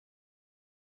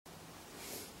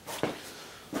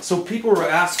So people were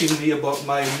asking me about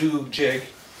my new jig,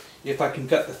 if I can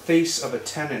cut the face of a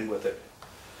tenon with it.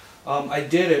 I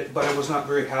did it, but I was not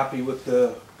very happy with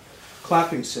the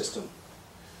clamping system.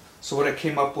 So what I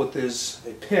came up with is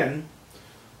a pin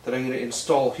that I'm going to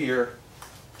install here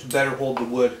to better hold the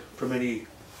wood from any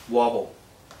wobble.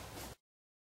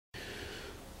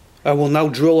 I will now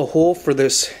drill a hole for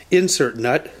this insert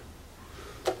nut.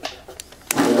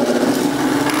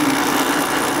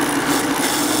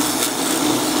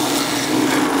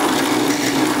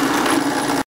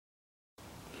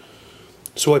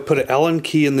 So I put an Allen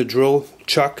key in the drill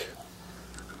chuck,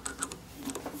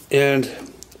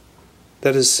 and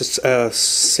that is a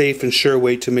safe and sure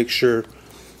way to make sure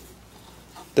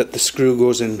that the screw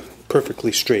goes in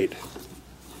perfectly straight.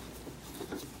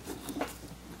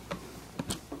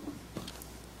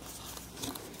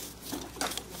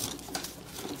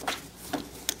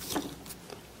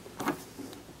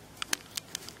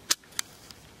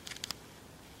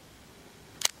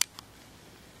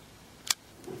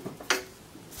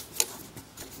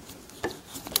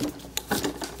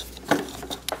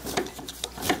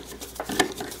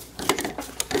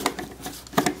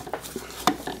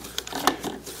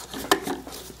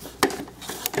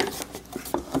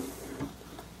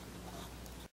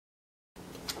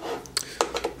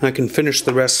 I can finish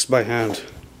the rest by hand.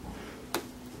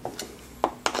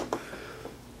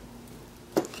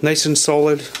 Nice and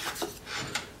solid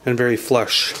and very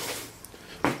flush.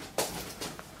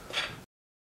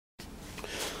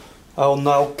 I'll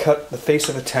now cut the face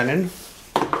of a tenon.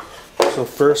 So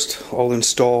first I'll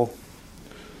install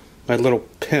my little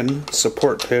pin,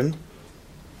 support pin.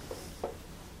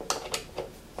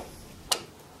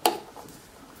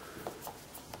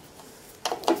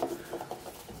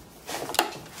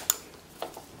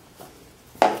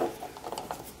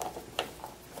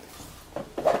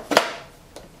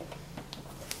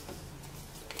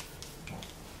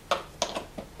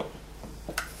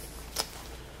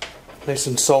 Nice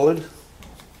and solid.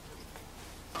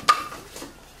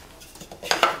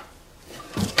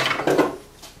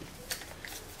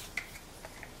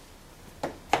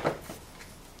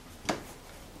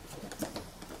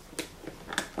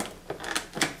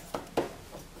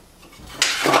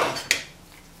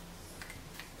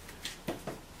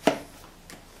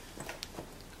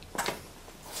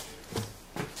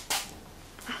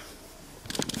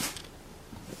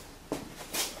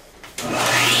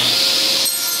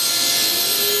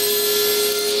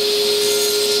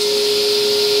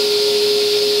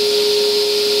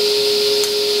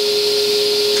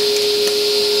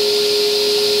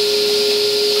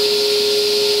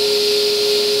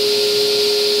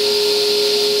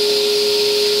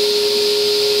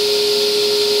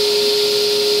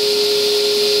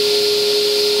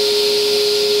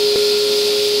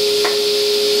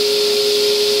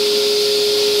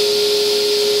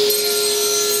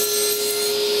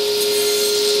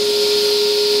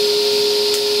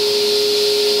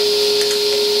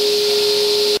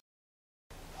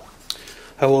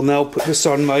 I will now put this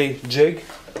on my jig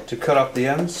to cut off the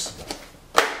ends.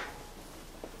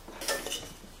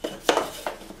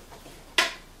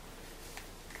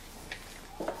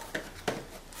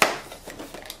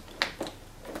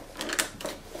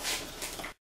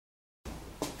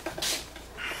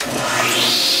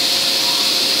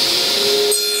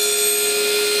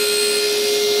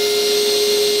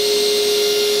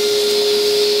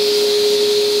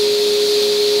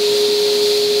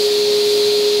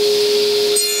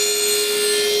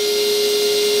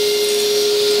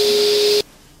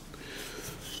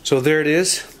 So there it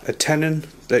is, a tenon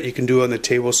that you can do on the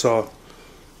table saw.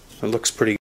 It looks pretty good.